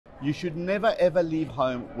You should never ever leave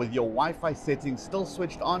home with your Wi-Fi settings still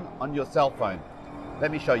switched on your cell phone.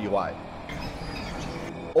 Let me show you why.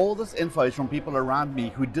 All this info is from people around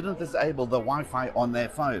me who didn't disable the Wi-Fi on their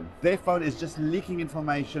phone. Their phone is just leaking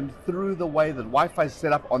information through the way that Wi-Fi is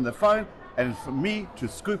set up on the phone, and for me to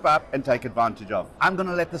scoop up and take advantage of. I'm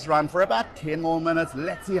gonna let this run for about 10 more minutes.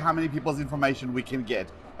 Let's see how many people's information we can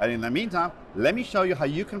get. And in the meantime, let me show you how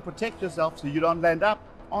you can protect yourself so you don't land up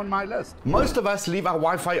on my list. Most of us leave our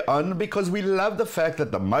Wi-Fi on because we love the fact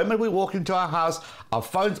that the moment we walk into our house, our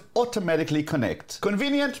phones automatically connect.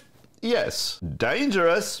 Convenient? Yes.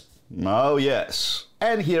 Dangerous? Oh yes.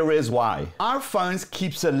 And here is why. Our phones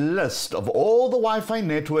keeps a list of all the Wi-Fi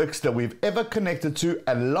networks that we've ever connected to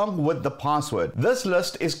along with the password. This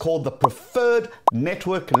list is called the Preferred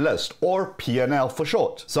Network List, or PNL for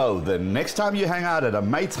short. So the next time you hang out at a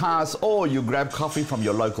mate's house or you grab coffee from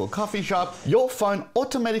your local coffee shop, your phone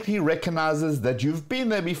automatically recognizes that you've been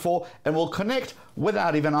there before and will connect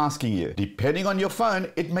without even asking you. Depending on your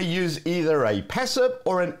phone, it may use either a passive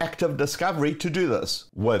or an active discovery to do this.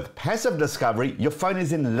 With passive discovery, your phone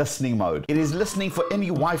is in listening mode. It is listening for any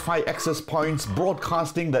Wi-Fi access points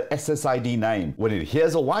broadcasting the SSID name. When it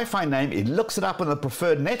hears a Wi-Fi name, it looks it up on the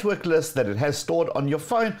preferred network list that it has stored on your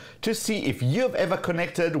phone to see if you've ever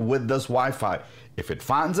connected with this Wi-Fi. If it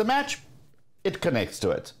finds a match, it connects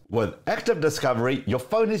to it. With active discovery, your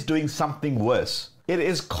phone is doing something worse. It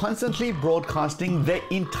is constantly broadcasting the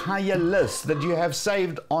entire list that you have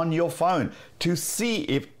saved on your phone to see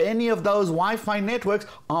if any of those Wi-Fi networks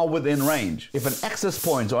are within range. If an access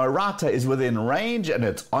point or a router is within range and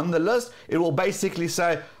it's on the list, it will basically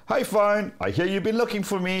say, "Hey phone, I hear you've been looking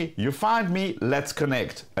for me, you find me, let's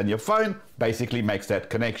connect." And your phone basically makes that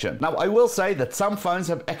connection. Now, I will say that some phones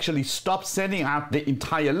have actually stopped sending out the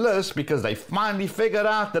entire list because they finally figured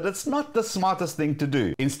out that it's not the smartest thing to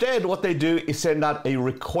do. Instead, what they do is send out a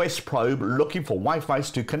request probe looking for Wi-Fi's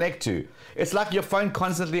to connect to. It's like your phone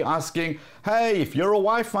constantly asking, "Hey, if you're a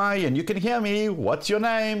Wi-Fi and you can hear me, what's your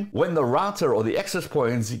name?" When the router or the access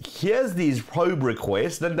points hears these probe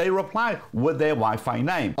requests, then they reply with their Wi-Fi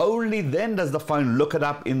name. Only then does the phone look it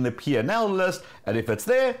up in the PNL list, and if it's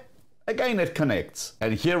there, again it connects.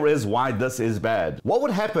 And here is why this is bad. What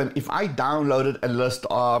would happen if I downloaded a list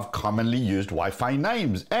of commonly used Wi-Fi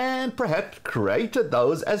names and perhaps created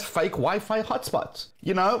those as fake Wi-Fi hotspots?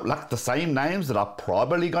 You know, like the same names that are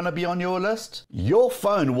probably going to be on your list. Your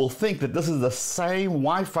phone will think that this is the same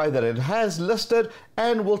Wi-Fi that it has listed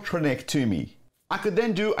and will connect to me. I could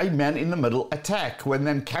then do a man-in-the-middle attack when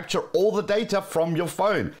then capture all the data from your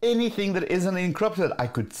phone. Anything that isn't encrypted, I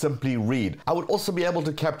could simply read. I would also be able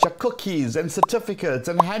to capture cookies and certificates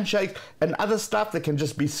and handshakes and other stuff that can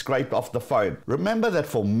just be scraped off the phone. Remember that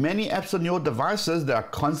for many apps on your devices that are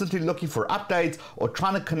constantly looking for updates or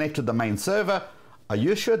trying to connect to the main server, are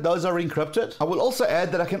you sure those are encrypted? I will also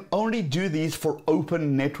add that I can only do these for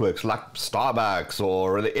open networks like Starbucks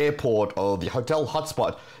or the airport or the hotel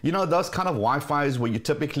hotspot. You know, those kind of Wi-Fi's where you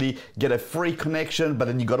typically get a free connection, but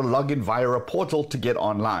then you got to log in via a portal to get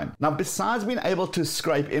online. Now, besides being able to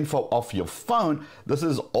scrape info off your phone, this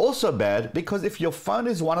is also bad because if your phone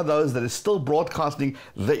is one of those that is still broadcasting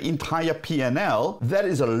the entire PNL, that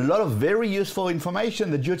is a lot of very useful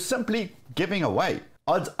information that you're simply giving away.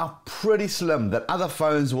 Odds are pretty slim that other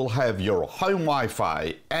phones will have your home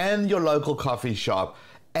Wi-Fi and your local coffee shop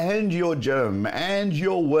and your gym and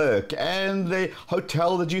your work and the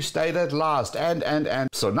hotel that you stayed at last and.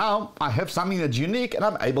 So now I have something that's unique and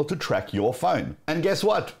I'm able to track your phone. And guess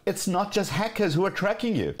what? It's not just hackers who are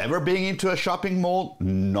tracking you. Ever being into a shopping mall,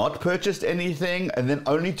 not purchased anything, and then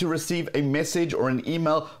only to receive a message or an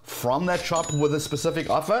email from that shop with a specific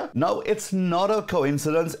offer? No, it's not a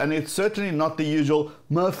coincidence, and it's certainly not the usual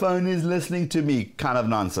 "my phone is listening to me" kind of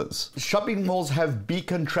nonsense. Shopping malls have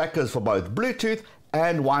beacon trackers for both Bluetooth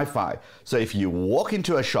and Wi-Fi. So if you walk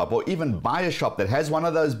into a shop or even buy a shop that has one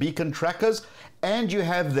of those beacon trackers and you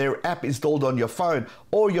have their app installed on your phone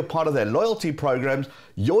or you're part of their loyalty programs,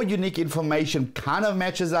 your unique information kind of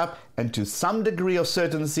matches up, and to some degree of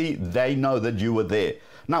certainty, they know that you were there.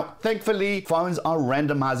 Now, thankfully, phones are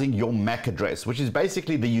randomizing your MAC address, which is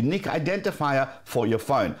basically the unique identifier for your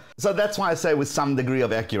phone. So that's why I say with some degree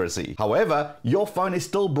of accuracy. However, your phone is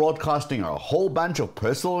still broadcasting a whole bunch of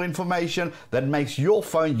personal information that makes your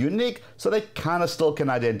phone unique, so they kind of still can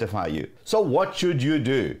identify you. So what should you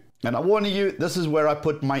do? And I'm warning you, this is where I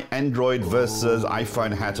put my Android versus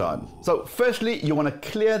iPhone hat on. So firstly, you want to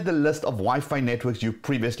clear the list of Wi-Fi networks you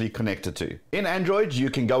previously connected to. In Android,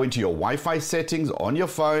 you can go into your Wi-Fi settings on your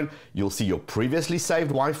phone. You'll see your previously saved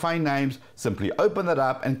Wi-Fi names. Simply open that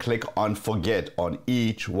up and click on Forget on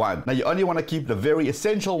each one. Now you only want to keep the very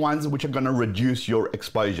essential ones which are going to reduce your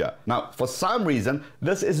exposure. Now for some reason,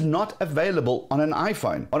 this is not available on an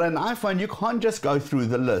iPhone. On an iPhone, you can't just go through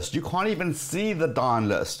the list. You can't even see the darn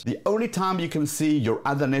list. The only time you can see your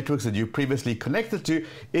other networks that you previously connected to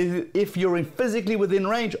is if you're physically within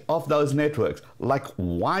range of those networks. Like,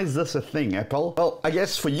 why is this a thing, Apple? Well, I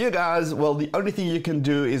guess for you guys, well, the only thing you can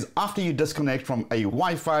do is after you disconnect from a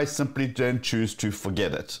Wi-Fi, simply then choose to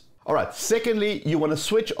forget it. All right, secondly, you want to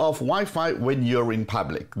switch off Wi-Fi when you're in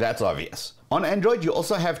public. That's obvious. On Android, you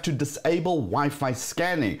also have to disable Wi-Fi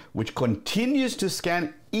scanning, which continues to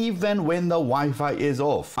scan even when the Wi-Fi is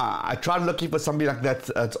off. I tried looking for something like that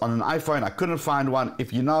on an iPhone. I couldn't find one.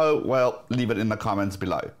 If you know, well, leave it in the comments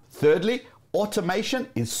below. Thirdly, automation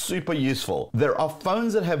is super useful. There are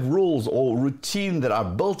phones that have rules or routine that are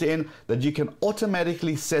built in that you can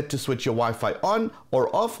automatically set to switch your Wi-Fi on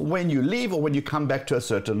or off when you leave or when you come back to a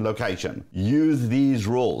certain location. Use these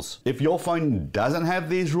rules. If your phone doesn't have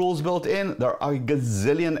these rules built in, there are a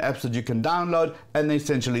gazillion apps that you can download and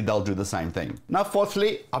essentially they'll do the same thing. Now,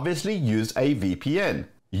 fourthly, obviously use a VPN.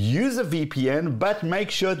 Use a VPN, but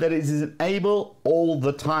make sure that it is enabled all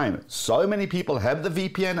the time. So many people have the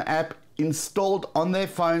VPN app installed on their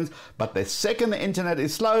phones, but the second the internet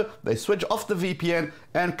is slow, they switch off the VPN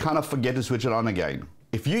and kind of forget to switch it on again.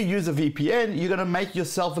 If you use a VPN, you're going to make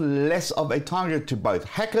yourself less of a target to both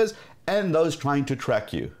hackers and those trying to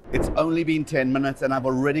track you. It's only been 10 minutes and I've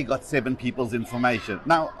already got 7 people's information.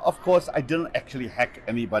 Now, of course, I didn't actually hack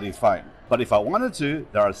anybody's phone. But if I wanted to,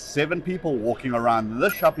 there are 7 people walking around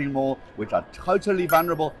this shopping mall which are totally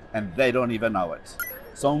vulnerable and they don't even know it.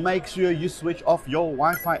 So make sure you switch off your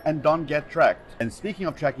Wi-Fi and don't get tracked. And speaking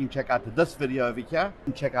of tracking, check out this video over here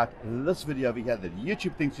and check out this video over here that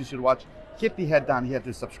YouTube thinks you should watch. Hit the head down here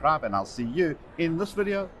to subscribe and I'll see you in this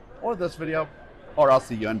video, or I'll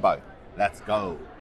see you in both. Let's go.